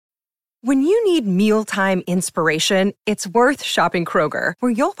When you need mealtime inspiration, it's worth shopping Kroger,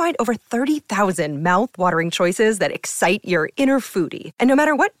 where you'll find over 30,000 mouth-watering choices that excite your inner foodie. And no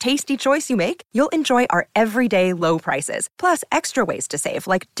matter what tasty choice you make, you'll enjoy our everyday low prices, plus extra ways to save,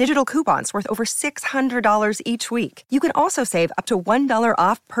 like digital coupons worth over $600 each week. You can also save up to $1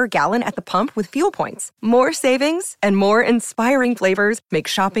 off per gallon at the pump with fuel points. More savings and more inspiring flavors make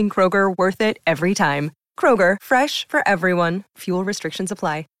shopping Kroger worth it every time. Kroger, fresh for everyone. Fuel restrictions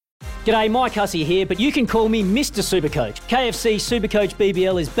apply. G'day, Mike Hussey here, but you can call me Mr. Supercoach. KFC Supercoach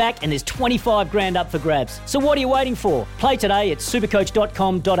BBL is back and there's 25 grand up for grabs. So what are you waiting for? Play today at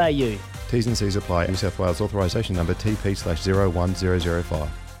supercoach.com.au. T's and C's apply. New South Wales authorisation number TP/01005.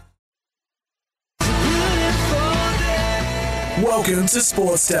 Welcome to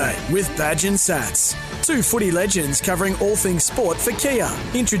Sports Day with Badge and Sats. Two footy legends covering all things sport for Kia.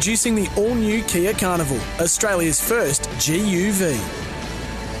 Introducing the all-new Kia Carnival, Australia's first GUV.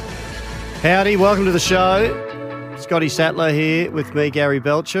 Howdy, welcome to the show. Scotty Sattler here with me, Gary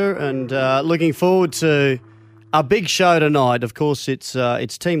Belcher, and looking forward to a big show tonight. Of course, it's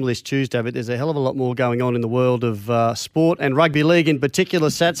Team List Tuesday, but there's a hell of a lot more going on in the world of sport and rugby league in particular.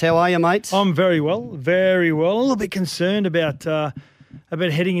 Sats, how are you, mate? I'm very well, very well. A little bit concerned about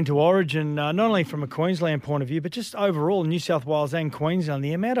heading into Origin, not only from a Queensland point of view, but just overall New South Wales and Queensland.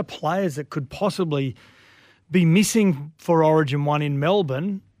 The amount of players that could possibly be missing for Origin 1 in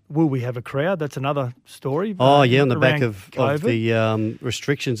Melbourne. Will we have a crowd? That's another story. Oh, yeah, on the back of the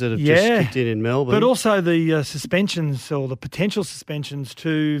restrictions that have just kicked in Melbourne. But also the suspensions or the potential suspensions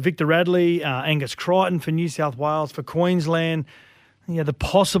to Victor Radley, Angus Crichton for New South Wales, for Queensland. The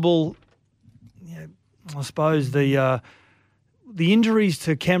possible, I suppose, the injuries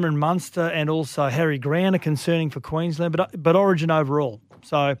to Cameron Munster and also Harry Grant are concerning for Queensland, but Origin overall.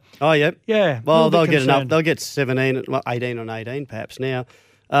 So, yeah. Well, they'll get enough. They'll get 17, 18 on 18 perhaps now.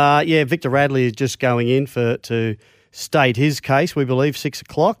 Victor Radley is just going in to state his case, we believe, 6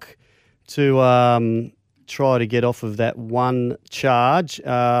 o'clock to try to get off of that one charge.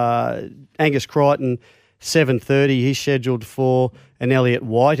 Angus Crichton, 7:30, he's scheduled for, and Elliot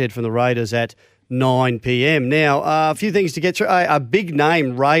Whitehead from the Raiders at 9 p.m. Now, a few things to get through. A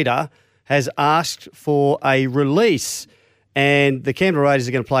big-name Raider has asked for a release, and the Canberra Raiders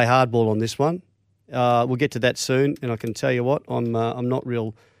are going to play hardball on this one. We'll get to that soon, and I can tell you what, I'm not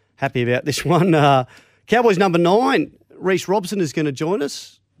real happy about this one. Cowboys number 9, Reece Robson is going to join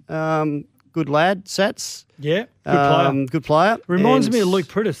us. Good lad, Sats. Yeah, good player. Reminds me of Luke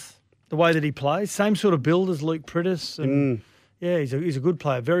Prittis, the way that he plays. Same sort of build as Luke Prittis. And yeah, he's a good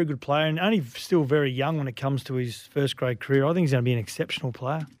player, very good player, and only still very young when it comes to his first-grade career. I think he's going to be an exceptional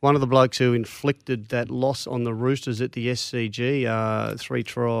player. One of the blokes who inflicted that loss on the Roosters at the SCG,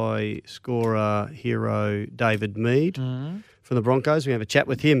 3-try scorer hero David Mead from the Broncos. We have a chat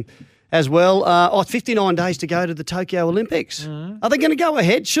with him as well. 59 days to go to the Tokyo Olympics. Are they going to go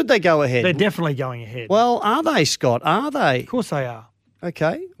ahead? Should they go ahead? They're definitely going ahead. Well, are they, Scott? Are they? Of course they are.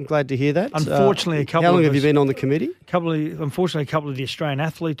 Okay, I'm glad to hear that. Unfortunately, how long have you been on the committee? Unfortunately, a couple of the Australian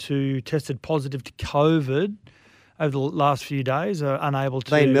athletes who tested positive to COVID over the last few days are unable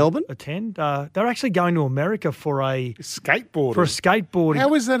to in Melbourne? attend. They're actually going to America for a skateboarding.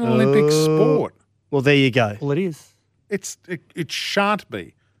 How is that an Olympic sport? Well, there you go. Well, it is. It shan't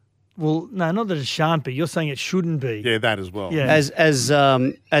be. Well, no, not that it shan't be. You're saying it shouldn't be. Yeah, that as well. Yeah.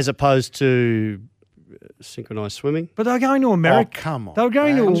 As opposed to synchronized swimming. But they're going to America. Oh, come on. They were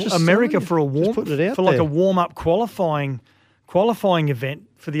going to America for a warm-up qualifying event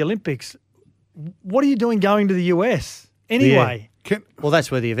for the Olympics. What are you doing going to the US anyway? Well,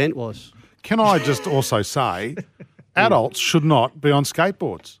 that's where the event was. Can I just also say, adults should not be on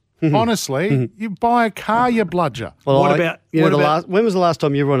skateboards. Honestly, you buy a car, you bludger. Well, when was the last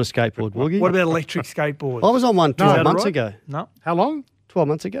time you were on a skateboard, Woogie? What about electric skateboards? I was on one 12 months ago. No. How long? 12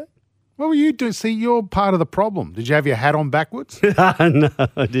 months ago. What were you doing? See, you're part of the problem. Did you have your hat on backwards? No,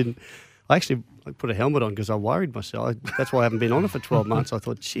 I didn't. I put a helmet on because I worried myself. That's why I haven't been on it for 12 months. I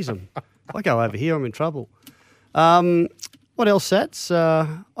thought, geez, if I go over here, I'm in trouble. What else, Sats?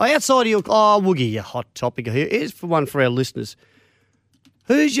 Outside of your... Woogie, a hot topic here. Here's one for our listeners.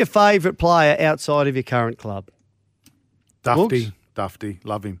 Who's your favourite player outside of your current club? Dufty,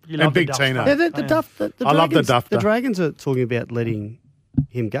 love him. And Big Tino. Yeah, the Dragons, I love the Dufter. The Dragons are talking about letting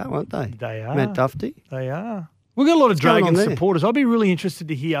him go, aren't they? They are. Matt Dufty. They are. We've got a lot of Dragons supporters. I'd be really interested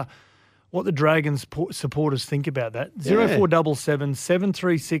to hear what the Dragons supporters think about that. 0477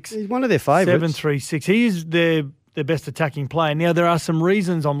 736. He's one of their favourites. 736. He is their best attacking player. Now, there are some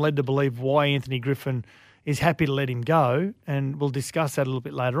reasons I'm led to believe why Anthony Griffin is happy to let him go, and we'll discuss that a little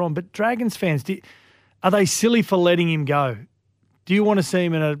bit later on. But Dragons fans, are they silly for letting him go? Do you want to see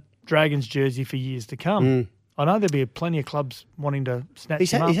him in a Dragons jersey for years to come. I know there'll be plenty of clubs wanting to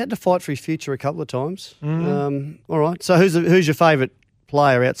snatch him up. He's had to fight for his future a couple of times. All right. So who's your favourite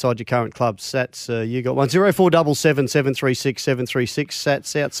player outside your current club? Sats, you got one. 0477 736 736.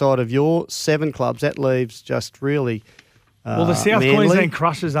 Sats, outside of your 7 clubs, that leaves just really well, the South Manly. Queensland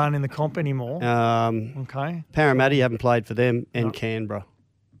Crushers aren't in the comp anymore. Okay. Parramatta, you haven't played for them, and Canberra.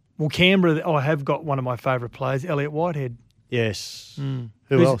 Well, Canberra, I have got one of my favourite players, Elliot Whitehead. Yes.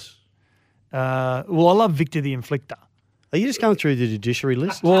 Who else? Well, I love Victor the Inflictor. Are you just going through the judiciary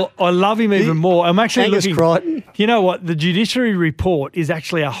list? Well, I love him even more. I'm actually Angus looking. Crichton. You know what? The judiciary report is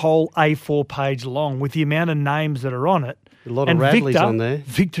actually a whole A4 page long with the amount of names that are on it. A lot of Radleys on there.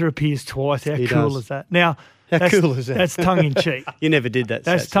 Victor appears twice. How He cool does. is that? Now, How cool is that? That's tongue in cheek. You never did that.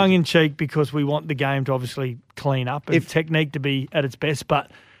 That's Sats, tongue in cheek because we want the game to obviously clean up and technique to be at its best.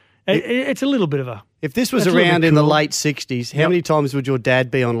 But it's a little bit of a. If this was That's a little around bit in the cool. late 60s, how many times would your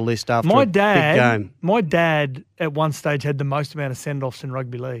dad be on a list after My a big game? My dad at one stage had the most amount of send-offs in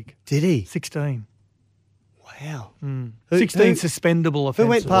rugby league. Did he? 16. Wow. 16 suspendable offences. Who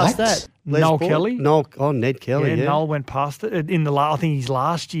went past that? Les Noel Boyd? Kelly. Ned Kelly, yeah. Noel went past it in the I think his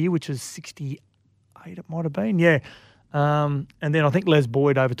last year, which was 68 it might have been, yeah. And then I think Les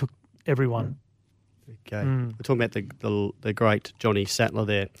Boyd overtook everyone. Okay. We're talking about the great Johnny Sattler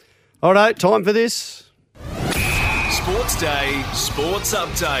there. All right, time for this. Sports Day, Sports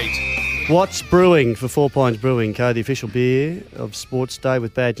Update. What's brewing for Four Pines Brewing, Co, the official beer of Sports Day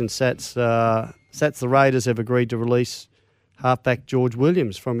with Badge and Sats. Sats, the Raiders have agreed to release halfback George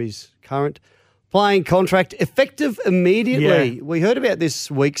Williams from his current playing contract, effective immediately. Yeah. We heard about this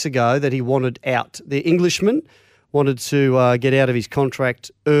weeks ago that he wanted out. The Englishman wanted to get out of his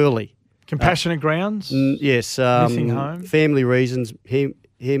contract early. Compassionate grounds? Yes. Missing home? Family reasons. He's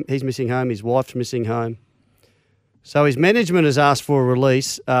missing home. His wife's missing home. So his management has asked for a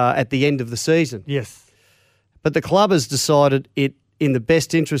release at the end of the season. Yes. But the club has decided it in the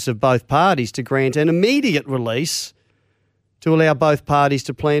best interest of both parties to grant an immediate release to allow both parties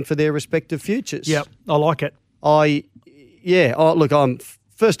to plan for their respective futures. Yep, I like it. Look, I'm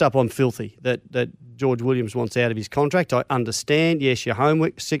filthy that George Williams wants out of his contract. I understand. Yes, you're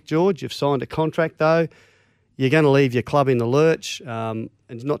homesick, George. You've signed a contract, though. You're going to leave your club in the lurch, and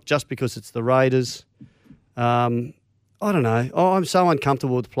not just because it's the Raiders. I don't know. I'm so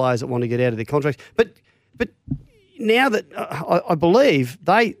uncomfortable with players that want to get out of their contracts. But now that I believe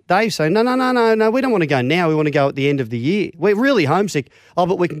they say, no, we don't want to go now. We want to go at the end of the year. We're really homesick. Oh,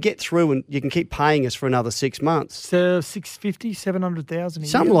 but we can get through and you can keep paying us for another 6 months. So 650, 700,000 a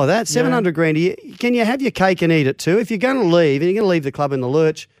year. Something like that, 700 grand a year. Can you have your cake and eat it too? If you're going to leave and you're going to leave the club in the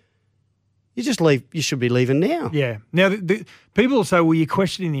lurch, you just leave. You should be leaving now. Yeah. Now, the people will say, well, you're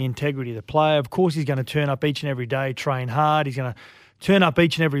questioning the integrity of the player. Of course, he's going to turn up each and every day, train hard. He's going to turn up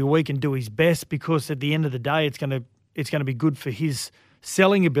each and every week and do his best because at the end of the day, it's going to be good for his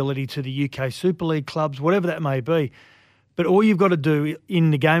selling ability to the UK Super League clubs, whatever that may be. But all you've got to do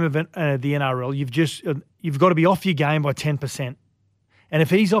in the game of the NRL, you've got to be off your game by 10%. And if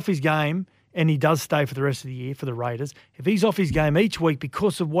he's off his game and he does stay for the rest of the year for the Raiders, if he's off his game each week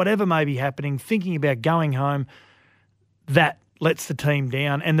because of whatever may be happening, thinking about going home, that lets the team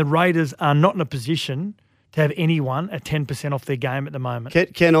down. And the Raiders are not in a position to have anyone at 10% off their game at the moment.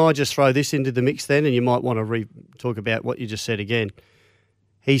 Can I just throw this into the mix then? And you might want to talk about what you just said again.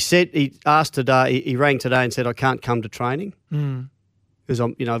 He asked today, he rang today and said, I can't come to training because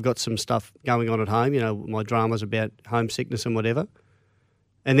I've got some stuff going on at home. My dramas about homesickness and whatever.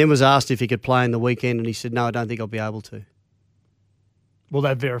 And then was asked if he could play in the weekend, and he said, no, I don't think I'll be able to. Well,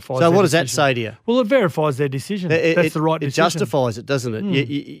 that verifies So their what does decision. that say to you? Well, it verifies their decision. That's the right decision. It justifies it, doesn't it?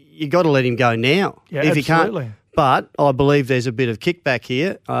 You got to let him go now. Yeah, if absolutely. He can't. But I believe there's a bit of kickback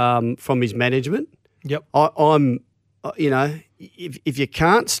here from his management. Yep. If you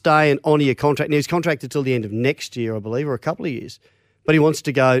can't stay and honour your contract, now he's contracted till the end of next year, I believe, or a couple of years, but he wants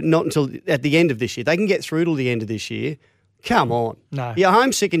to go not until at the end of this year. They can get through till the end of this year. Come on. No. You're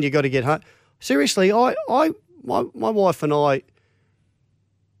homesick and you've got to get home. Seriously, my wife and I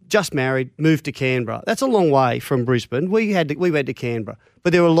just married, moved to Canberra. That's a long way from Brisbane. We went to Canberra.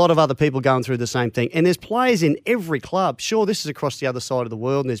 But there were a lot of other people going through the same thing. And there's players in every club. Sure, this is across the other side of the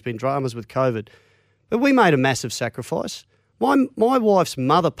world and there's been dramas with COVID. But we made a massive sacrifice. My wife's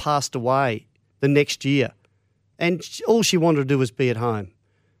mother passed away the next year. And all she wanted to do was be at home.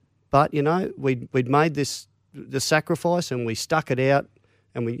 But, we'd made the sacrifice and we stuck it out,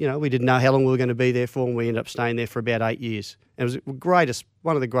 and we didn't know how long we were going to be there for, and we ended up staying there for about 8 years. It was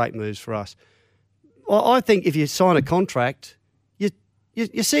one of the great moves for us. Well, I think if you sign a contract,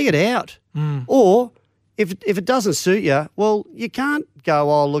 you see it out. Or if it doesn't suit you, well, you can't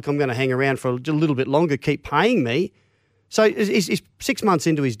go, oh, look, I'm going to hang around for a little bit longer, keep paying me. So he's 6 months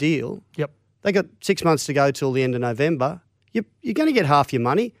into his deal. Yep. They got 6 months to go till the end of November. You're going to get half your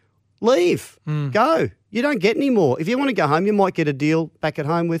money. Leave. Go. You don't get any more. If you want to go home, you might get a deal back at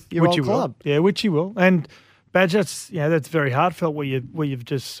home with your old club. Yeah, which you will. And Badge, that's very heartfelt where you've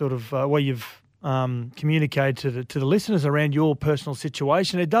just sort of communicated to the listeners around your personal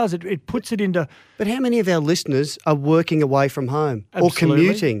situation. It does. It puts it into. But how many of our listeners are working away from home or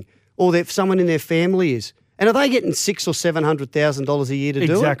commuting, or if someone in their family is? And are they getting $600,000 or $700,000 a year to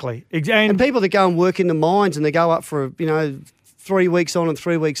do it? Exactly. And people that go and work in the mines and they go up for 3 weeks on and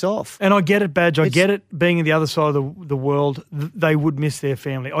 3 weeks off. And I get it, Badge. I get it. Being on the other side of the world, they would miss their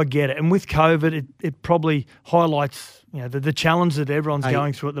family. I get it. And with COVID, it probably highlights the challenge that everyone's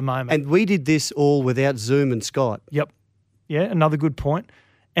going through at the moment. And we did this all without Zoom and Skype. Yep. Yeah, another good point.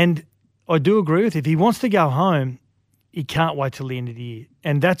 And I do agree with you. If he wants to go home, he can't wait till the end of the year.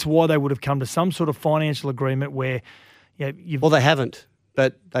 And that's why they would have come to some sort of financial agreement where well, they haven't,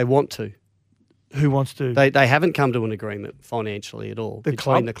 but they want to. Who wants to? They haven't come to an agreement financially at all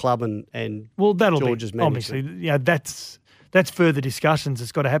between the club and George's management. Obviously, that's further discussions.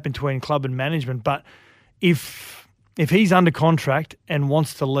 It's got to happen between club and management. But if he's under contract and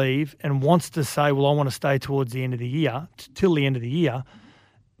wants to leave and wants to say, well, I want to stay towards the end of the year, till the end of the year,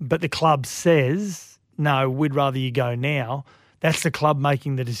 but the club says, no, we'd rather you go now, that's the club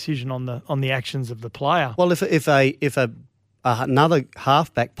making the decision on the actions of the player. Well, if another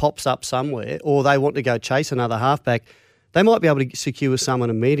halfback pops up somewhere, or they want to go chase another halfback, they might be able to secure someone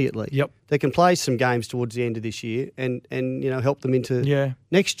immediately. Yep. They can play some games towards the end of this year and help them into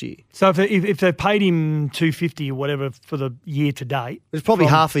next year. So if they paid him $250 or whatever for the year to date, it's probably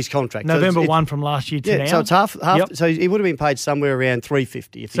half his contract. November 1 from last year to now. So it's half. Yep. So he would have been paid somewhere around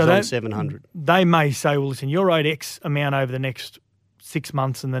 $350 if he's on $700. They may say, well, listen, you're owed X amount over the next 6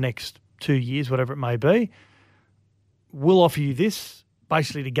 months and the next 2 years, whatever it may be. We'll offer you this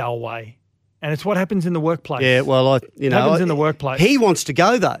basically to go away. And it's what happens in the workplace. Yeah, well, happens in the workplace. He wants to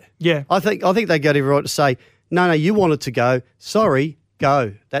go though. Yeah, I think they got every right to say, no, you wanted to go. Sorry,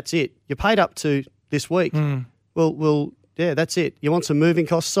 go. That's it. You're paid up to this week. Well, yeah, that's it. You want some moving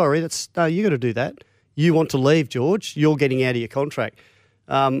costs? Sorry, you got to do that. You want to leave, George? You're getting out of your contract.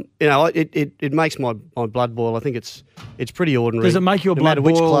 It makes my blood boil. I think it's pretty ordinary. Does it make your blood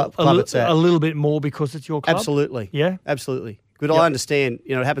boil a little bit more because it's your club? Absolutely. Yeah, absolutely. Good. Yep. I understand.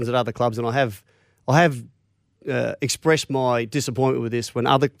 It happens at other clubs, and I have expressed my disappointment with this when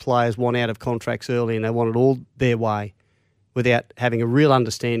other players want out of contracts early and they want it all their way, without having a real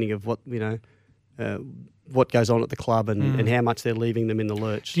understanding of what goes on at the club and how much they're leaving them in the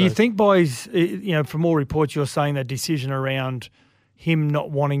lurch. Do you think, boys? From all reports, you're saying that decision around him not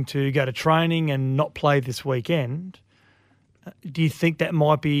wanting to go to training and not play this weekend. Do you think that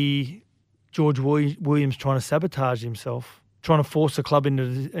might be George Williams trying to sabotage himself? Trying to force the club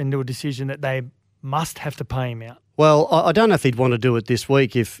into a decision that they must have to pay him out? Well, I don't know if he'd want to do it this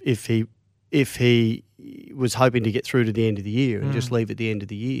week if he was hoping to get through to the end of the year and just leave at the end of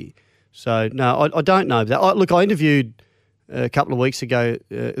the year. So, no, I don't know. I interviewed a couple of weeks ago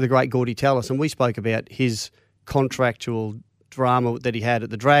the great Gordy Tallis, and we spoke about his contractual drama that he had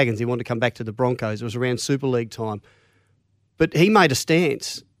at the Dragons. He wanted to come back to the Broncos. It was around Super League time. But he made a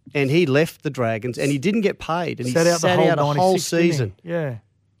stance. And he left the Dragons, and he didn't get paid, and he sat out a whole season. Yeah.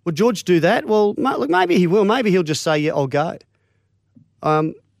 Will George do that? Well, look, maybe he will. Maybe he'll just say, "Yeah, I'll go."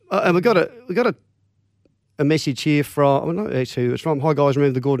 And we got a message here from. It's from. Hi guys,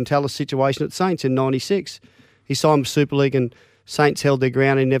 remember the Gordon Tallis situation at Saints in '96? He signed Super League, and Saints held their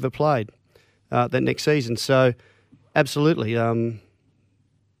ground and never played that next season. So, absolutely.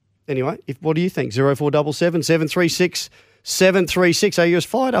 Anyway, what do you think? 0477 736. 736. Are you as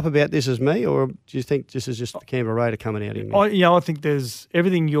fired up about this as me, or do you think this is just the Canberra Raider coming out in me? I think there's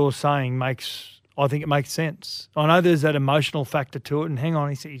everything you're saying makes sense. I know there's that emotional factor to it, and hang on,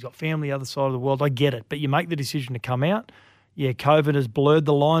 he's got family the other side of the world. I get it, but you make the decision to come out. Yeah, COVID has blurred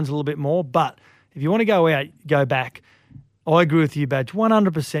the lines a little bit more, but if you want to go out, go back. I agree with you, Badge.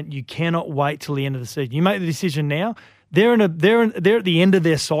 100%. You cannot wait till the end of the season. You make the decision now. They're at the end of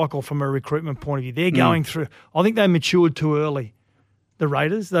their cycle from a recruitment point of view. They're going through. I think they matured too early, the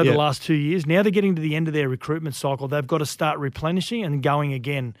Raiders, over the last 2 years. Now they're getting to the end of their recruitment cycle. They've got to start replenishing and going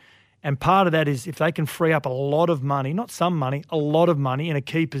again. And part of that is if they can free up a lot of money, not some money, a lot of money in a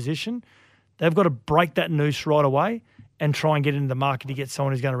key position, they've got to break that noose right away and try and get into the market to get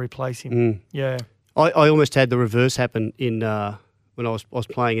someone who's going to replace him. Yeah. I almost had the reverse happen in when I was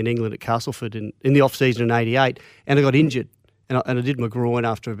playing in England at Castleford in the off-season in '88, and I got injured. and I did my groin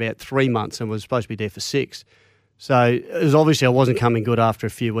after about 3 months and was supposed to be there for 6. So it was obviously I wasn't coming good after a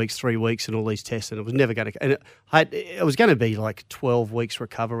few weeks, 3 weeks and all these tests, and it was never going to. And it was going to be like 12 weeks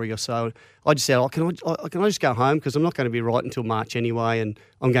recovery or so. I just said, can I just go home, because I'm not going to be right until March anyway, and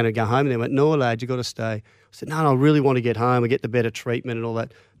I'm going to go home. And they went, no, lad, you got to stay. I said, no, I really want to get home and get the better treatment and all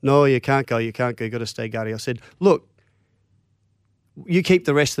that. No, you can't go. You got to stay, Gunny. I said, look, you keep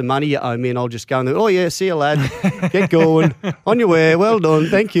the rest of the money you owe me, and I'll just go. And they, oh yeah, see you, lad. Get going. On your way. Well done.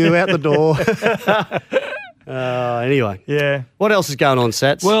 Thank you. Out the door. Anyway. Yeah. What else is going on,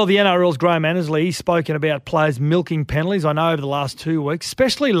 Sats? Well, the NRL's Graham Annesley, he's spoken about players milking penalties. I know over the last 2 weeks,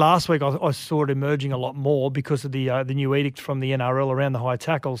 especially last week, I saw it emerging a lot more because of the new edict from the NRL around the high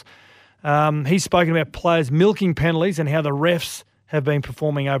tackles. He's spoken about players milking penalties and how the refs have been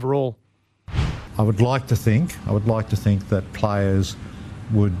performing overall. I would like to think that players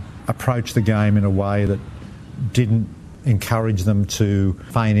would approach the game in a way that didn't encourage them to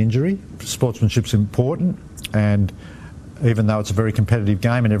feign injury. Sportsmanship's important, and even though it's a very competitive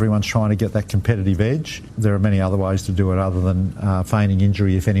game and everyone's trying to get that competitive edge, there are many other ways to do it other than feigning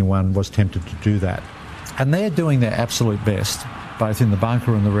injury if anyone was tempted to do that. And they're doing their absolute best, both in the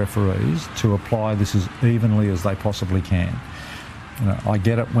bunker and the referees, to apply this as evenly as they possibly can. You know, I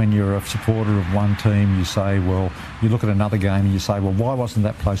get it when you're a supporter of one team, you say, well, you look at another game and you say, well, why wasn't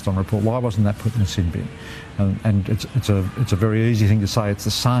that placed on report? Why wasn't that put in a sin bin? And it's a very easy thing to say it's the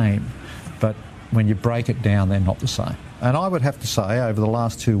same, but when you break it down, they're not the same. And I would have to say, over the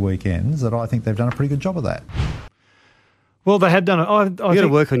last 2 weekends, that I think they've done a pretty good job of that. Well, they have done it. You've got to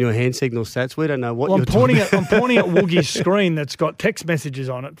work on your hand signal, Stats. We don't know what you're doing. I'm pointing at Woogie's screen that's got text messages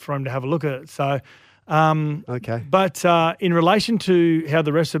on it for him to have a look at it. So, okay. But in relation to how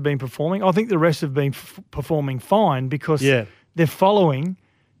the rest have been performing, I think the rest have been performing fine because they're following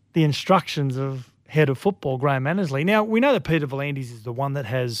the instructions of head of football, Graham Annesley. Now, we know that Peter V'landys is the one that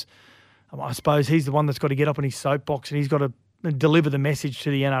has, I suppose he's the one that's got to get up on his soapbox and he's got to deliver the message to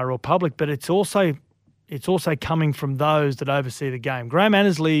the NRL public, but it's also coming from those that oversee the game. Graham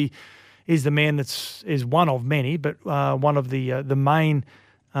Annesley is the man is one of many, but one of the main,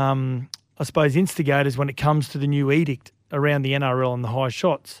 I suppose, instigators when it comes to the new edict around the NRL and the high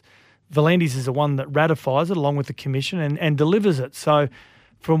shots. V'landys is the one that ratifies it along with the commission and delivers it. So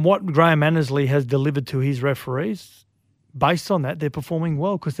from what Graham Annesley has delivered to his referees, based on that, they're performing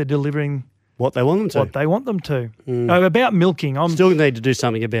well because they're delivering what they want them to. About milking. Still need to do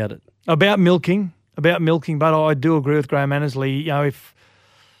something about it. About milking, but I do agree with Graham Annesley. You know,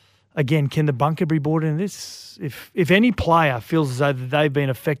 can the bunker be brought into this? If any player feels as though they've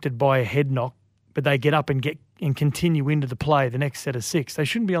been affected by a head knock, but they get up and continue into the play the next set of 6, they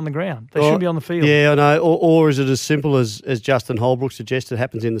shouldn't be on the ground. They shouldn't be on the field. Yeah, I know. Or is it as simple as Justin Holbrook suggested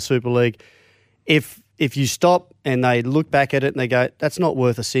happens in the Super League? If you stop and they look back at it and they go, that's not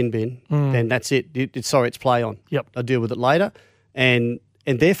worth a sin bin, then that's it. It's play on. Yep. I'll deal with it later. And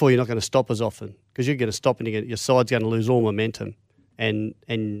therefore you're not going to stop as often because you're going to stop and your side's going to lose all momentum. And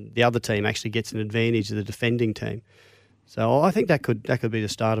the other team actually gets an advantage of the defending team. So I think that could be the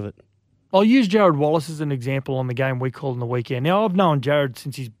start of it. I'll use Jared Wallace as an example on the game we called on the weekend. Now, I've known Jared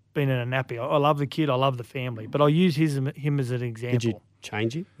since he's been in a nappy. I love the kid. I love the family. But I'll use him as an example. Did you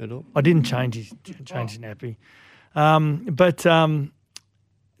change him at all? I didn't change his nappy.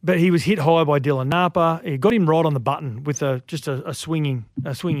 But he was hit high by Dylan Napa. He got him right on the button with just a swinging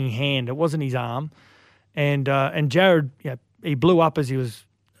hand. It wasn't his arm. And Jared, he blew up as he was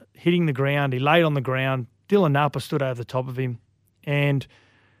hitting the ground. He laid on the ground. Dylan Napa stood over the top of him and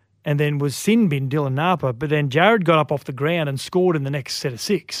then was sin bin Dylan Napa. But then Jared got up off the ground and scored in the next set of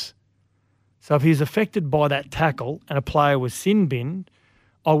 6. So if he's affected by that tackle and a player was sin binned,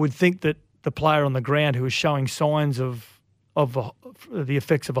 I would think that the player on the ground who was showing signs of the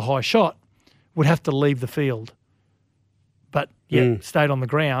effects of a high shot would have to leave the field. But stayed on the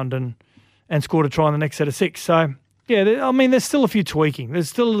ground and scored a try in the next set of 6. So there's still a few tweaking. There's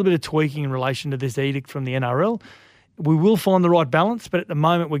still a little bit of tweaking in relation to this edict from the NRL. We will find the right balance, but at the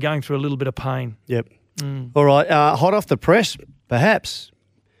moment we're going through a little bit of pain. Yep. All right. Hot off the press, perhaps.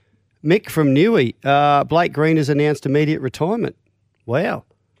 Mick from Newey. Blake Green has announced immediate returnement. Wow.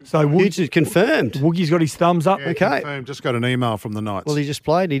 So Huge confirmed. Woogie's got his thumbs up. Yeah, okay. Confirmed. Just got an email from the Knights. Well, he just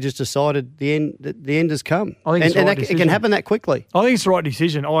played. He just decided the end has come. I think it can happen that quickly. I think it's the right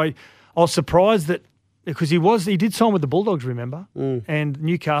decision. I was surprised that because he did sign with the Bulldogs, remember? And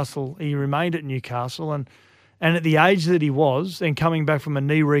Newcastle, he remained at Newcastle and at the age that he was and coming back from a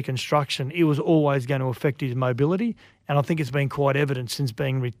knee reconstruction, it was always going to affect his mobility. And I think it's been quite evident since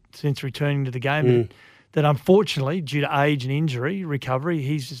returning to the game that unfortunately, due to age and injury recovery,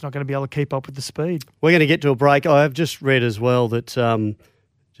 he's just not going to be able to keep up with the speed. We're going to get to a break. I have just read as well that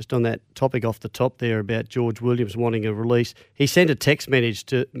just on that topic off the top there about George Williams wanting a release, he sent a text message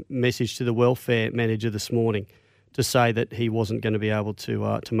to the welfare manager this morning to say that he wasn't going to be able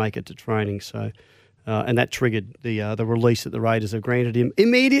to make it to training. So, and that triggered the release that the Raiders have granted him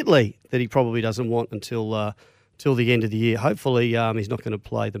immediately that he probably doesn't want until the end of the year. Hopefully, he's not going to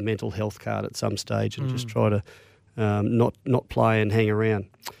play the mental health card at some stage and just try to not play and hang around.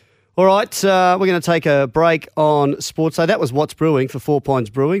 All right, we're going to take a break on Sports Day. That was What's Brewing for 4 Pines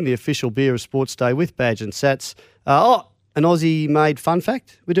Brewing, the official beer of Sports Day with Badge and Sats. An Aussie-made fun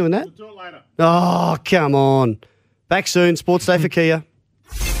fact? We're doing that? We'll do it later. Oh, come on. Back soon, Sports Day for Kia.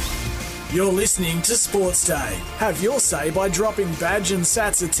 You're listening to Sports Day. Have your say by dropping Badge and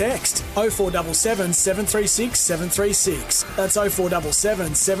Sats a text. 0477 736 736. That's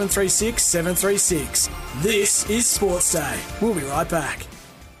 0477 736 736. This is Sports Day. We'll be right back.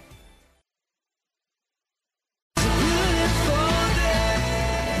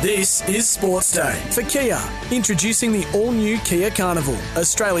 This is Sports Day for Kia. Introducing the all-new Kia Carnival,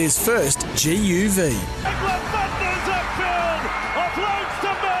 Australia's first GUV.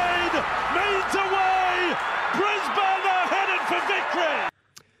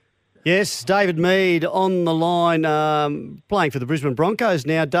 Yes, David Mead on the line, playing for the Brisbane Broncos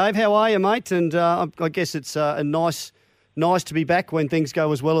now. Dave, how are you, mate? And I guess it's nice to be back when things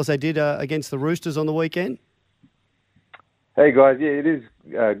go as well as they did against the Roosters on the weekend. Hey guys, yeah, it is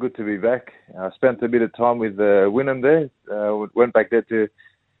good to be back. I spent a bit of time with Wynnum there. Went back there to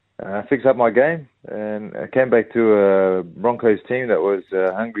fix up my game, and I came back to a Broncos team that was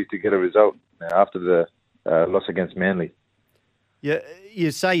hungry to get a result after the loss against Manly. Yeah,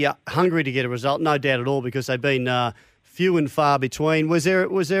 you say you're hungry to get a result, no doubt at all, because they've been few and far between. Was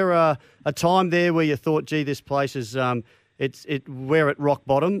there a time there where you thought, gee, this place is we're at rock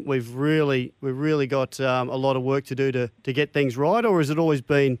bottom. We've really got a lot of work to do to get things right, or has it always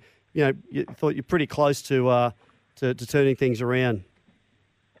been, you thought you're pretty close to turning things around?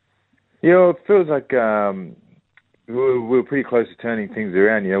 It feels like we're pretty close to turning things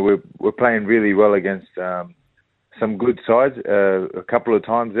around. We're playing really well against some good sides a couple of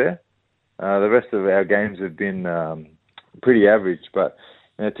times there. The rest of our games have been pretty average, but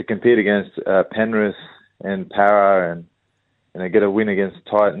to compete against Penrith and Para and get a win against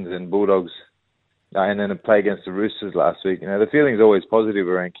Titans and Bulldogs, and then play against the Roosters last week. The feeling's always positive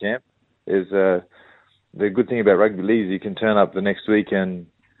around camp. Is the good thing about rugby league is you can turn up the next week and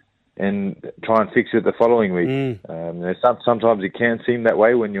try and fix it the following week. Sometimes it can seem that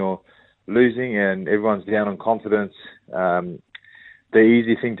way when you're losing and everyone's down on confidence. The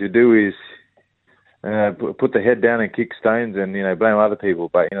easy thing to do is put the head down and kick stones and blame other people.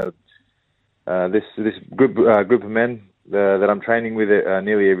 But this group of men that I'm training with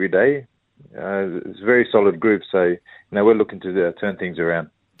nearly every day, it's a very solid group. So we're looking to turn things around.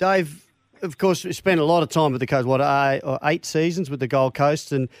 Dave, of course, you spent a lot of time with the Coast. 8 seasons with the Gold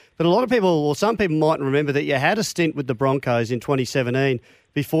Coast, but a lot of people, or some people, mightn't remember that you had a stint with the Broncos in 2017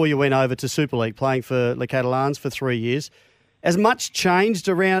 before you went over to Super League, playing for the Catalans for 3 years. Has much changed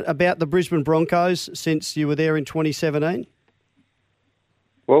about the Brisbane Broncos since you were there in 2017?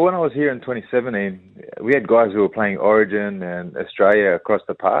 Well, when I was here in 2017, we had guys who were playing Origin and Australia across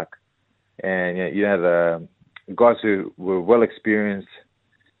the park, and the guys who were well experienced.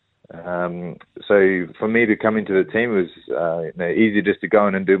 So for me to come into the team was easy just to go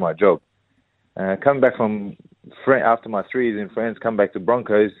in and do my job. Coming back from after my 3 years in France, come back to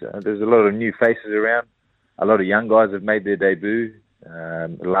Broncos, there's a lot of new faces around. A lot of young guys have made their debut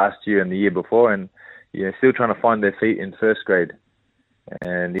last year and the year before, and still trying to find their feet in first grade.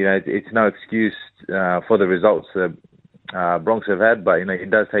 And it's no excuse for the results that Broncos have had, but it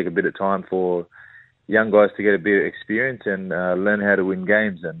does take a bit of time for young guys to get a bit of experience and learn how to win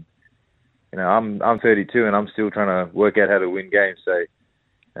games. And I'm 32 and I'm still trying to work out how to win games. So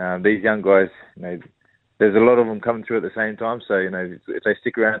these young guys, there's a lot of them coming through at the same time. So if they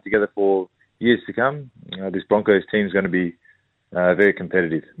stick around together for years to come, this Broncos team is going to be very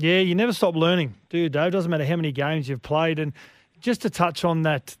competitive. Yeah, you never stop learning, do you, Dave? Doesn't matter how many games you've played. And just to touch on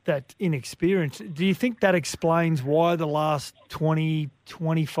that inexperience, do you think that explains why the last 20,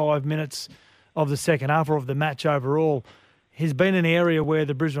 25 minutes of the second half or of the match overall has been an area where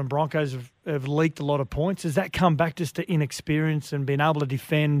the Brisbane Broncos have leaked a lot of points? Does that come back just to inexperience and being able to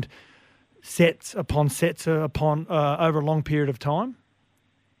defend sets upon over a long period of time?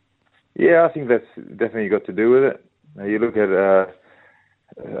 Yeah, I think that's definitely got to do with it. You look at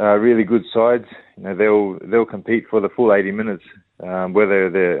really good sides, they'll compete for the full 80 minutes, whether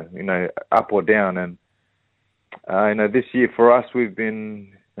they're up or down, and This year for us, we've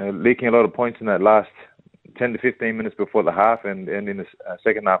been leaking a lot of points in that last 10 to 15 minutes before the half and in the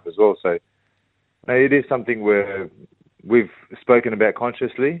second half as well. So it is something where we've spoken about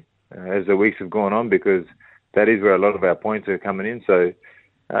consciously as the weeks have gone on, because that is where a lot of our points are coming in. So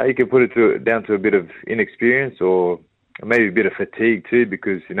you can put it down to a bit of inexperience or maybe a bit of fatigue too,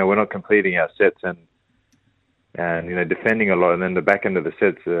 because, we're not completing our sets and defending a lot. And then the back end of the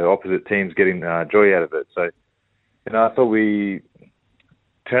sets, opposite teams getting joy out of it. So, I thought we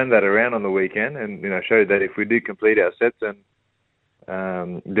turned that around on the weekend and, showed that if we do complete our sets and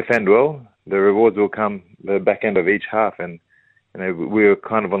defend well, the rewards will come the back end of each half. And, we were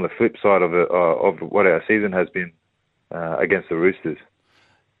kind of on the flip side of what our season has been against the Roosters.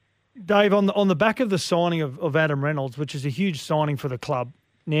 Dave, on the back of the signing of Adam Reynolds, which is a huge signing for the club,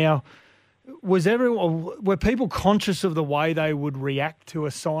 now, were people conscious of the way they would react to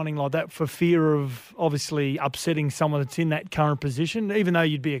a signing like that for fear of obviously upsetting someone that's in that current position, even though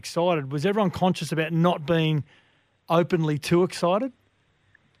you'd be excited? Was everyone conscious about not being openly too excited?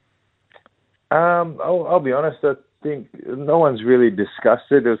 I'll be honest, I think no one's really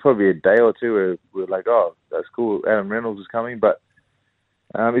discussed it. There was probably a day or two where we were like, oh, that's cool, Adam Reynolds is coming, but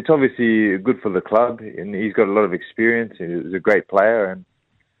it's obviously good for the club, and he's got a lot of experience, and he's a great player, and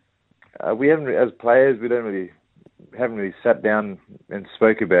we haven't, as players, haven't really sat down and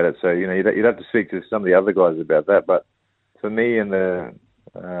spoke about it. So you'd have to speak to some of the other guys about that. But for me and the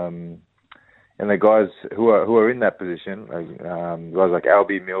guys who are in that position, guys like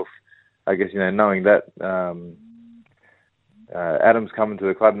Albie, Milf, I guess knowing that Adam's coming to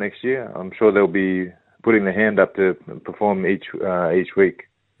the club next year, I'm sure they'll be putting their hand up to perform each week.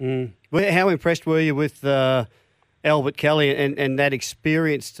 Mm. How impressed were you with Albert Kelly and that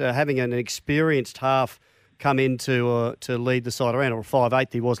experienced, having an experienced half come in to lead the side around, or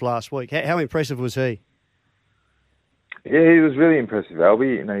 5'8" he was last week? How impressive was he? Yeah, he was really impressive,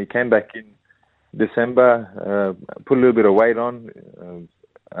 Albie. He came back in December, put a little bit of weight on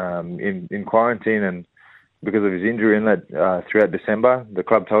in quarantine, and because of his injury in that throughout December, the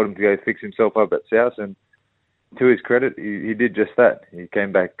club told him to go fix himself up at South, and to his credit, he did just that. He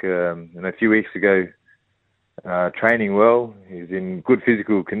came back a few weeks ago, training well. He's in good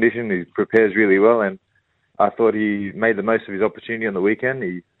physical condition. He prepares really well, and I thought he made the most of his opportunity on the weekend.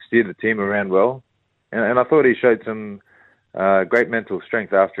 He steered the team around well, and I thought he showed some great mental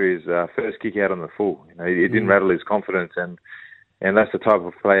strength after his first kick out on the full. He didn't rattle his confidence, and that's the type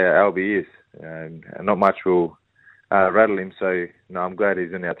of player Albie is, and not much will rattle him. So I'm glad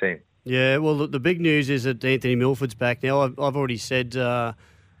he's in our team. Yeah, well, the big news is that Anthony Milford's back now. I've already said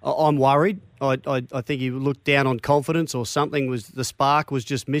I'm worried. I think he looked down on confidence, or something the spark was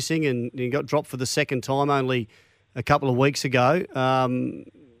just missing, and he got dropped for the second time only a couple of weeks ago.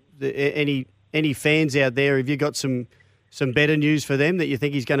 Any fans out there, have you got some better news for them that you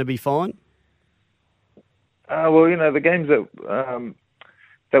think he's going to be fine? Well, the games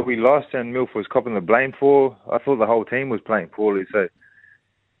that we lost and Milf was copping the blame for, I thought the whole team was playing poorly. So,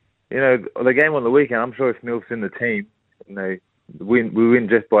 the game on the weekend, I'm sure if Milf's in the team, we win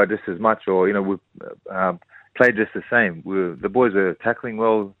just as much, or we played just the same. The boys are tackling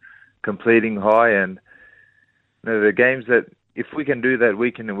well, completing high, and the games that if we can do that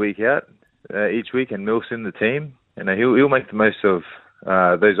week in and week out, each week, and Milf's in the team, he'll make the most of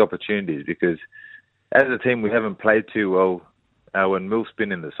those opportunities, because as a team we haven't played too well when Milf's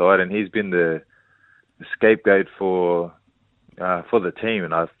been in the side, and he's been the scapegoat for the team,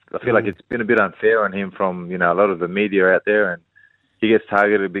 and I feel like it's been a bit unfair on him from a lot of the media out there, and he gets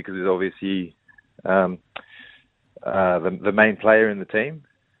targeted because he's obviously the main player in the team,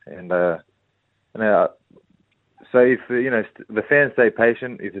 and so if the fans stay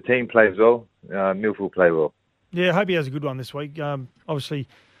patient, if the team plays well, Milf will play well. Yeah, I hope he has a good one this week. Obviously,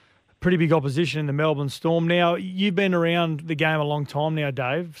 pretty big opposition in the Melbourne Storm. Now, you've been around the game a long time now,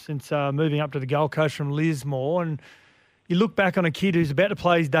 Dave, since moving up to the Gold Coast from Lismore, and you look back on a kid who's about to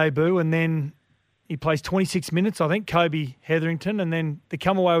play his debut, and then he plays 26 minutes, I think, Kobe Hetherington, and then they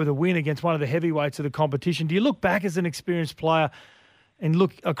come away with a win against one of the heavyweights of the competition. Do you look back as an experienced player and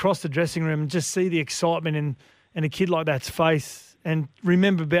look across the dressing room and just see the excitement in a kid like that's face, and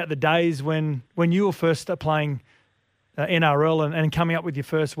remember about the days when you were first playing NRL and coming up with your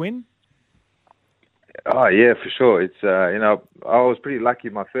first win? Oh, yeah, for sure. It's I was pretty lucky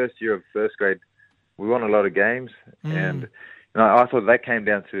my first year of first grade. We won a lot of games, and I thought that came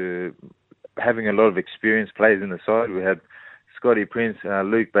down to having a lot of experienced players in the side. We had Scotty Prince,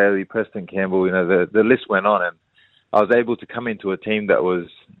 Luke Bailey, Preston Campbell. The list went on, and I was able to come into a team that was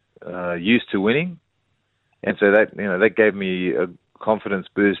used to winning, and so that that gave me confidence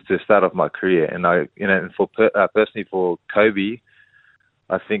boost to start off my career. And personally for Kobe,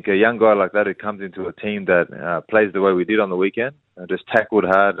 I think a young guy like that who comes into a team that plays the way we did on the weekend, just tackled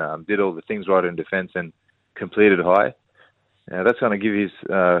hard, did all the things right in defence and completed high, that's going to give his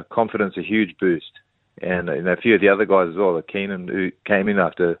confidence a huge boost. And a few of the other guys as well, like Keenan, who came in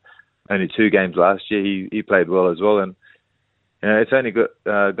after only 2 games last year, he played well as well. And it's only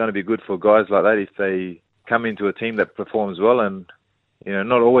going to be good for guys like that if they come into a team that performs well and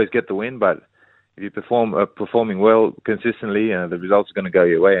not always get the win, but if you performing well consistently, the results are going to go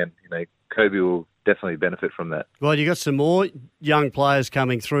your way, and Kobe will definitely benefit from that. Well, you got some more young players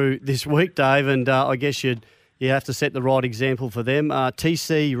coming through this week, Dave, and I guess you have to set the right example for them.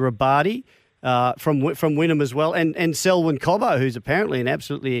 TC Rabadi from Wynnum as well, and Selwyn Cobbo, who's apparently an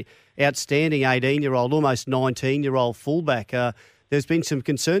absolutely outstanding 18-year-old, almost 19-year-old fullback. There's been some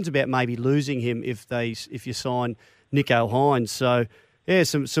concerns about maybe losing him if you sign Nicho Hines. So. Yeah,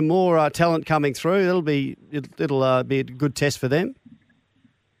 some more talent coming through. It'll be a good test for them.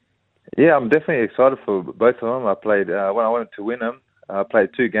 Yeah, I'm definitely excited for both of them. I played when I went to Wynnum. I played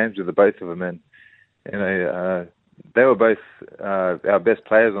 2 games with the both of them, and they were both our best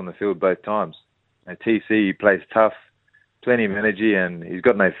players on the field both times. And TC, he plays tough, plenty of energy, and he's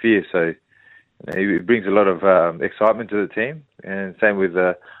got no fear. So he brings a lot of excitement to the team. And same with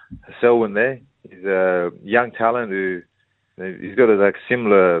Selwyn there. He's a young talent who. He's got a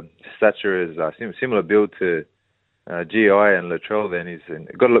similar stature as similar build to GI and Latrell. Then he's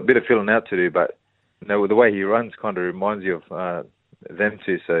got a bit of filling out to do, but the way he runs kind of reminds you of them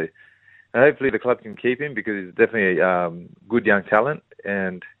two. So hopefully the club can keep him because he's definitely a good young talent,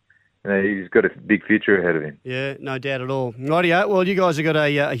 and he's got a big future ahead of him. Yeah, no doubt at all. Rightio. Well, you guys have got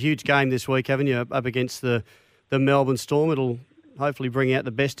a huge game this week, haven't you? Up against the Melbourne Storm. It'll hopefully bring out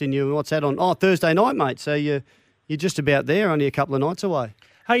the best in you. What's that on? Oh, Thursday night, mate. So you're just about there, only a couple of nights away.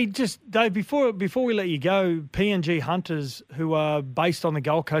 Hey, just Dave, before we let you go, PNG Hunters, who are based on the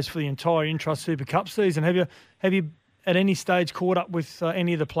Gold Coast for the entire Intrust Super Cup season, have you at any stage caught up with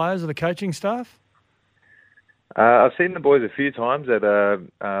any of the players or the coaching staff? I've seen the boys a few times at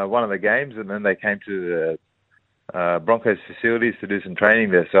one of the games, and then they came to the Broncos facilities to do some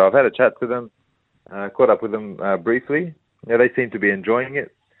training there. So I've had a chat to them, caught up with them briefly. They seem to be enjoying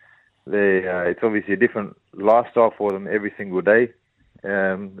it. It's obviously a different lifestyle for them every single day,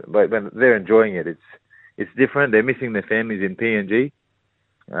 but they're enjoying it. It's different. They're missing their families in PNG.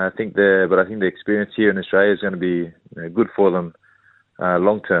 I think the experience here in Australia is going to be good for them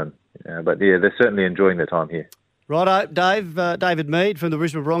long term. But they're certainly enjoying their time here. Righto, Dave. David Mead from the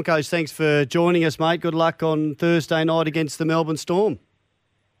Brisbane Broncos. Thanks for joining us, mate. Good luck on Thursday night against the Melbourne Storm.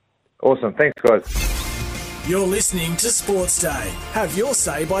 Awesome. Thanks, guys. You're listening to Sports Day. Have your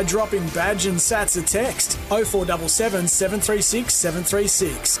say by dropping Badge and Sats a text. 0477 736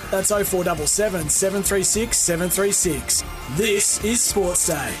 736. That's 0477 736 736. This is Sports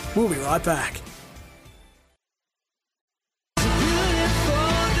Day. We'll be right back.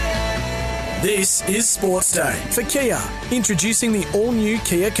 This is Sports Day for Kia. Introducing the all-new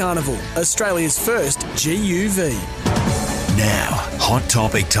Kia Carnival, Australia's first GUV. Now, hot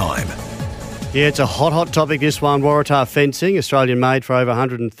topic time. Yeah, it's a hot topic, this one. Waratah Fencing, Australian-made for over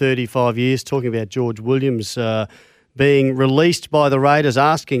 135 years. Talking about George Williams being released by the Raiders,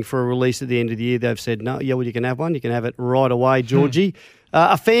 asking for a release at the end of the year. They've said, no, yeah, well, you can have one. You can have it right away, Georgie.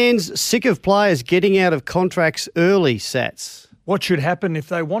 Are fans sick of players getting out of contracts early, Sats? What should happen if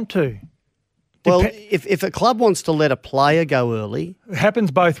they want to? Well, if a club wants to let a player go early... It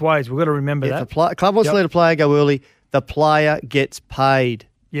happens both ways. We've got to remember that. If a club wants to let a player go early, the player gets paid.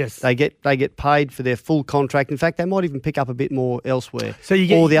 Yes. They get paid for their full contract. In fact, they might even pick up a bit more elsewhere. So you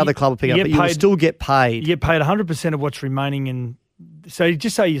get, or the other club will pick up, but you will still get paid. You get paid 100% of what's remaining in. So you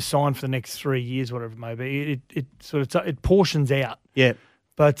just say you sign for the next 3 years, whatever it may be. It portions out. Yeah.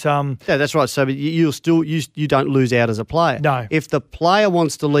 But yeah, that's right. So you don't lose out as a player. No. If the player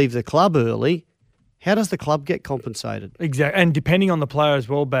wants to leave the club early, how does the club get compensated? Exactly, and depending on the player as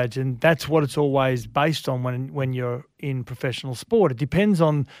well, Badge, and that's what it's always based on when you're in professional sport. It depends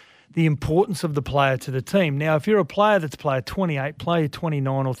on the importance of the player to the team. Now, if you're a player that's player 28, player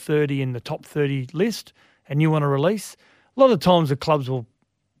 29 or 30 in the top 30 list, and you want to release, a lot of the times the clubs will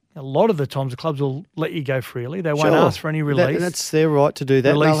let you go freely. They won't ask for any release. That's their right to do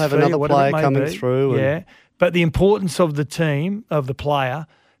that. They'll have another player coming through. Yeah, but the importance of the team, of the player,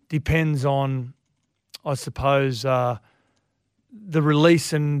 depends on, I suppose, the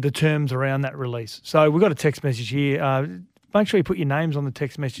release and the terms around that release. So we've got a text message here. Make sure you put your names on the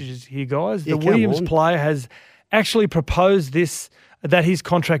text messages here, guys. Yeah, the Williams player has actually proposed that his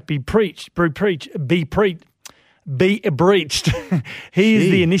contract be be breached. He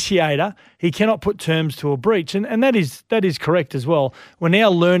is the initiator. He cannot put terms to a breach, and that is correct as well. We're now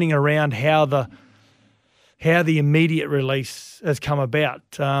learning around how the immediate release has come about.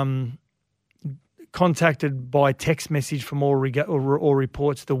 Contacted by text message from all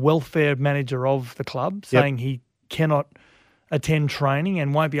reports, the welfare manager of the club saying he cannot attend training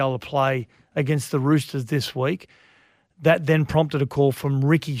and won't be able to play against the Roosters this week. That then prompted a call from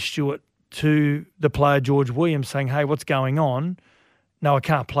Ricky Stewart to the player George Williams saying, hey, what's going on? No, I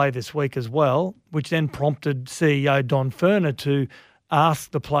can't play this week as well, which then prompted CEO Don Ferner to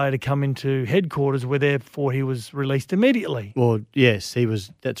ask the player to come into headquarters, where therefore he was released immediately. Well, yes, he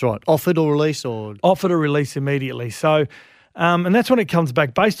was, that's right. Offered or released or? Offered or released immediately. So, and that's when it comes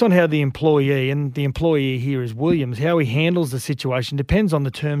back. Based on how the employee, and the employee here is Williams, how he handles the situation depends on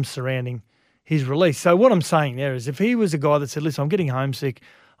the terms surrounding his release. So what I'm saying there is if he was a guy that said, listen, I'm getting homesick,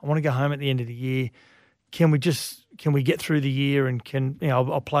 I want to go home at the end of the year, can we get through the year and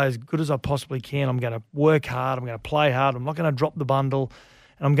I'll play as good as I possibly can. I'm going to work hard. I'm going to play hard. I'm not going to drop the bundle,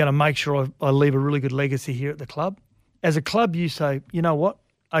 and I'm going to make sure I leave a really good legacy here at the club. As a club, you say, you know what?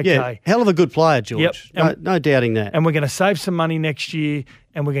 Okay. Yeah, hell of a good player, George. Yep. No doubting that. And we're going to save some money next year,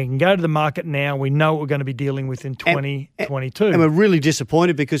 and we're going to go to the market now. We know what we're going to be dealing with in 2022. And we're really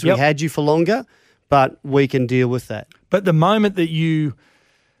disappointed because we had you for longer, but we can deal with that. But the moment that you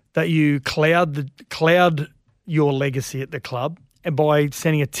cloud your legacy at the club, and by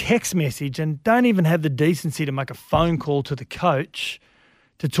sending a text message and don't even have the decency to make a phone call to the coach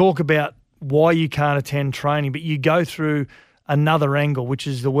to talk about why you can't attend training, but you go through another angle, which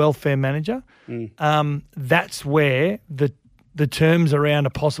is the welfare manager, that's where the terms around a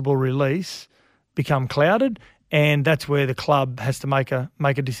possible release become clouded, and that's where the club has to make a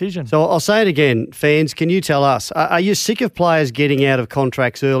decision. So I'll say it again, fans. Can you tell us, are you sick of players getting out of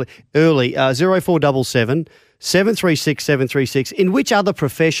contracts early? 0477 736 736. In which other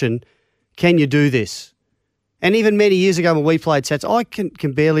profession can you do this? And even many years ago when we played Sats, I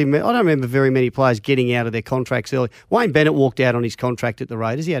don't remember very many players getting out of their contracts early. Wayne Bennett walked out on his contract at the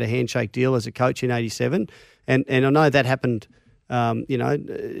Raiders. He had a handshake deal as a coach in 87. And I know that happened,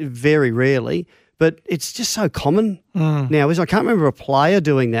 very rarely. But it's just so common now. I can't remember a player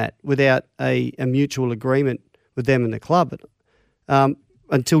doing that without a mutual agreement with them and the club.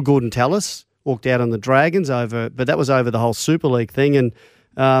 Until Gordon Tallis walked out on the Dragons but that was over the whole Super League thing. And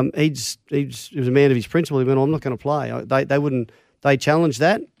he was a man of his principle. He went, I'm not going to play. They challenged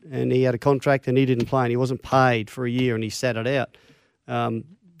that, and he had a contract and he didn't play, and he wasn't paid for a year, and he sat it out.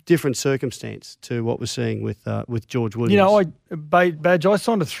 Different circumstance to what we're seeing with George Williams. Badge, I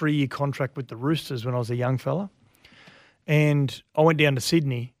signed a 3-year contract with the Roosters when I was a young fella, and I went down to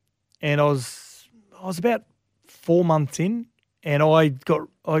Sydney, and I was about 4 months in, and I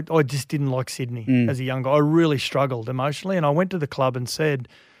just didn't like Sydney as a young guy. I really struggled emotionally, and I went to the club and said,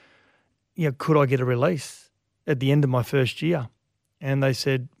 could I get a release at the end of my first year? And they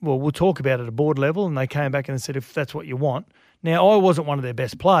said, well, we'll talk about it at a board level, and they came back and said, if that's what you want. Now, I wasn't one of their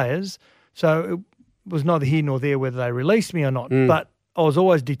best players, so it was neither here nor there whether they released me or not, but I was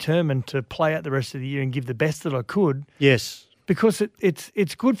always determined to play out the rest of the year and give the best that I could. Yes. Because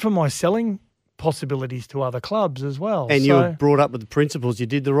it's good for my selling possibilities to other clubs as well. And you were brought up with the principles. You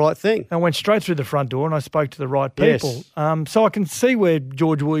did the right thing. I went straight through the front door and I spoke to the right people. Yes. So I can see where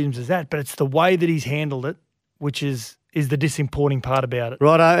George Williams is at, but it's the way that he's handled it, which is the disappointing part about it.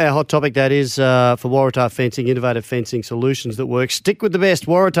 Right, our hot topic, that is for Waratah Fencing, innovative fencing solutions that work. Stick with the best,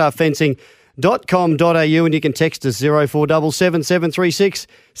 waratahfencing.com.au, and you can text us 0477 736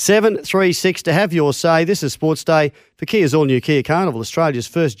 736 to have your say. This is Sports Day for Kia's all-new Kia Carnival, Australia's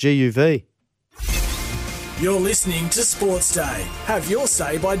first GUV. You're listening to Sports Day. Have your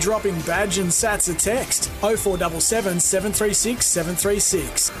say by dropping Badge and Sats a text. 0477 736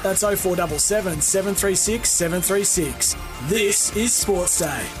 736. That's 0477 736 736. This is Sports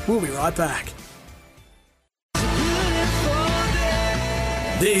Day. We'll be right back.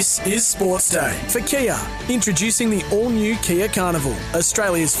 This is Sports Day for Kia. Introducing the all-new Kia Carnival,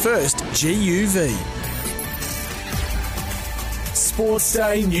 Australia's first GUV. Sports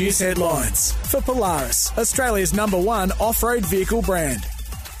Day news headlines for Polaris, Australia's #1 off-road vehicle brand.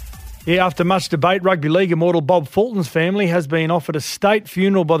 Yeah, after much debate, rugby league immortal Bob Fulton's family has been offered a state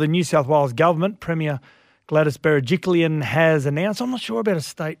funeral by the New South Wales government. Premier Gladys Berejiklian has announced. I'm not sure about a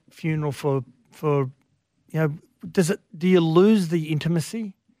state funeral for do you lose the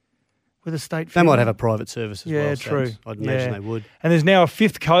intimacy with a state funeral? They might have a private service as well. Yeah, true. I'd imagine they would. And there's now a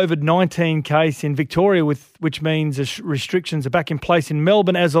 5th COVID-19 case in Victoria, which means restrictions are back in place in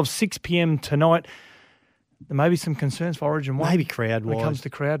Melbourne as of 6 p.m. tonight. There may be some concerns for Origin 1. Maybe crowd-wise. When it comes to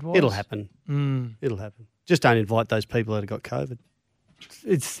crowd-wise. It'll happen. It'll happen. Just don't invite those people that have got COVID.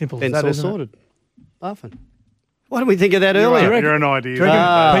 It's simple Then as that, it's all isn't it? sorted. Laughing. Why didn't we think of that earlier? You're an idea. Do you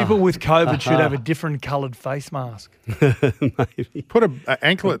reckon people with COVID should have a different coloured face mask? Maybe. Put an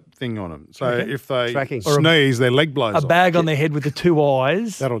anklet thing on them. So if they Tracking. sneeze, their leg blows A off. bag on their head with the two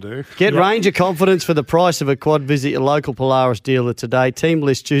eyes. That'll do. Get Ranger confidence for the price of a quad. Visit your local Polaris dealer today. Team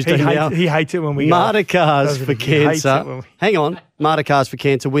list Tuesday now. He hates it when we go. Marta Cars Doesn't for he? He hates it when Cancer. we- Hang on. Marta Cars for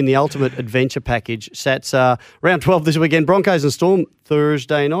Cancer win the ultimate adventure package. Sats round 12 this weekend. Broncos and Storm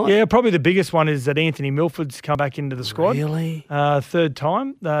Thursday night. Yeah, probably the biggest one is that Anthony Milford's come back into the squad. Really? Third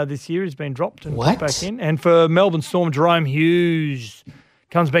time this year he's been dropped and put back in. And for Melbourne Storm, Jerome Hughes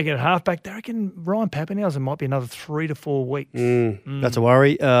comes back in at halfback. They reckon Ryan Pappenhausen might be another 3 to 4 weeks. That's a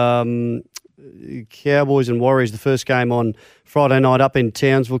worry. Cowboys and Warriors, the first game on Friday night up in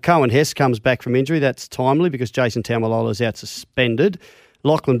Townsville. Cohen Hess comes back from injury. That's timely because Jason Taumalolo is out suspended.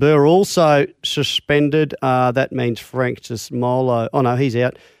 Lachlan Burr also suspended. That means Frank Cismolo. Oh, no, he's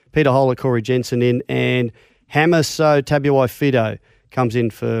out. Peter Holler, Corey Jensen in. And Hamaso Tabuai Fido comes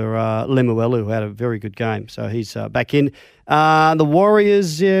in for Lemuelu, who had a very good game. So he's back in. The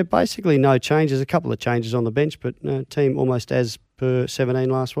Warriors, basically no changes. A couple of changes on the bench, but team almost as per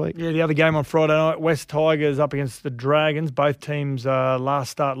 17 last week. Yeah, the other game on Friday night, West Tigers up against the Dragons. Both teams last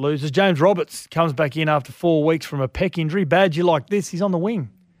start losers. James Roberts comes back in after 4 weeks from a pec injury. Badge, you like this? He's on the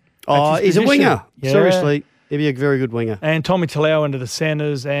wing. Oh, That's his he's a position. winger. Yeah. Seriously, he'd be a very good winger. And Tommy Talau into the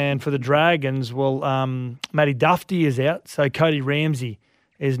centres. And for the Dragons, well, Matty Duffy is out, so Cody Ramsey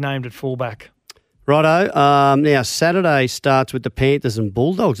is named at fullback. Righto. Now Saturday starts with the Panthers and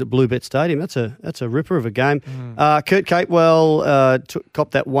Bulldogs at Bluebet Stadium. That's a ripper of a game. Kurt Capewell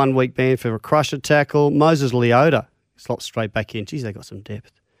copped that 1 week ban for a crusher tackle. Moses Leota slots straight back in. Geez, they got some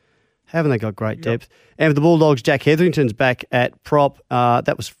depth. Haven't they got great depth? And for the Bulldogs, Jack Hetherington's back at prop.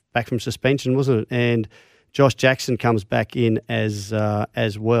 That was back from suspension, wasn't it? And Josh Jackson comes back in as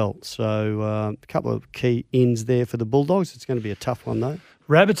well. So a couple of key ins there for the Bulldogs. It's going to be a tough one though.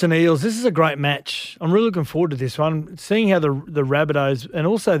 Rabbits and Eels, this is a great match. I'm really looking forward to this one. Seeing how the Rabbitohs and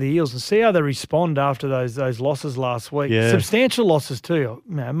also the Eels, and see how they respond after those losses last week. Yeah. Substantial losses too.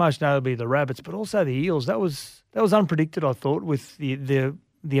 Most notably the Rabbits, but also the Eels. That was unpredicted, I thought, with the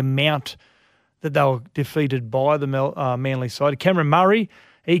amount that they were defeated by the Manly side. Cameron Murray,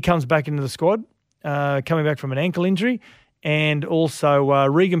 he comes back into the squad, coming back from an ankle injury. And also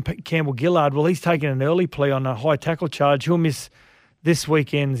Regan Campbell-Gillard, well, he's taken an early plea on a high tackle charge. He'll miss this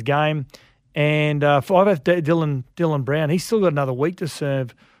weekend's game. And for Dylan Brown, he's still got another week to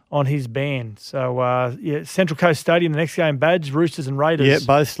serve on his ban. So, Central Coast Stadium, the next game, Badge, Roosters and Raiders. Yeah,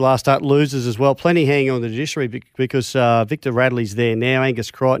 both last start losers as well. Plenty hanging on the judiciary because Victor Radley's there now.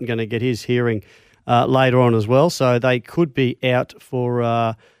 Angus Crichton going to get his hearing later on as well. So they could be out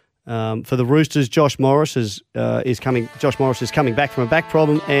for the Roosters. Josh Morris is coming back from a back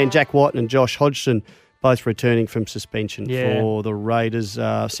problem, and Jack White and Josh Hodgson both returning from suspension for the Raiders.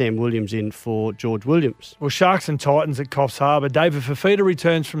 Sam Williams in for George Williams. Well, Sharks and Titans at Coffs Harbour. David Fafita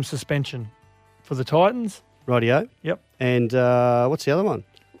returns from suspension for the Titans. Rightio. Yep. And what's the other one?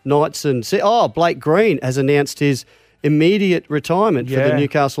 Knights and... Blake Green has announced his immediate retirement for the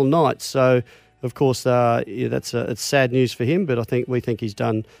Newcastle Knights. So, of course, it's sad news for him, but we think he's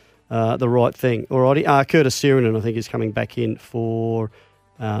done the right thing. Alrighty. Curtis Sirenan, I think, is coming back in for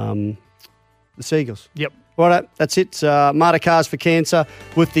the Seagulls. Yep. Righto, that's it. Marta Cars for Cancer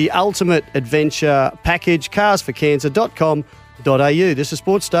with the ultimate adventure package, carsforcancer.com.au. This is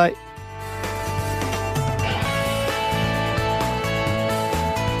Sports Day.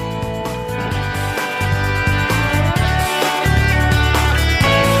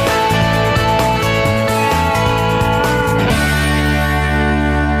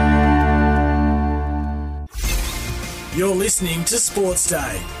 You're listening to Sports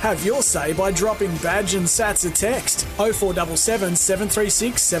Day. Have your say by dropping Badge and Sats a text. 0477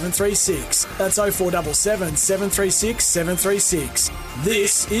 736 736. That's 0477 736 736.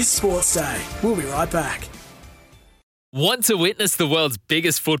 This is Sports Day. We'll be right back. Want to witness the world's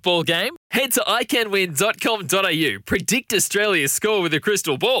biggest football game? Head to iCanWin.com.au, predict Australia's score with a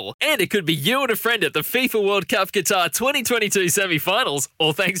crystal ball, and it could be you and a friend at the FIFA World Cup Qatar 2022 semi-finals,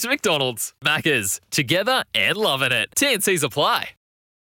 all thanks to McDonald's. Maccas, together and loving it. TNCs apply.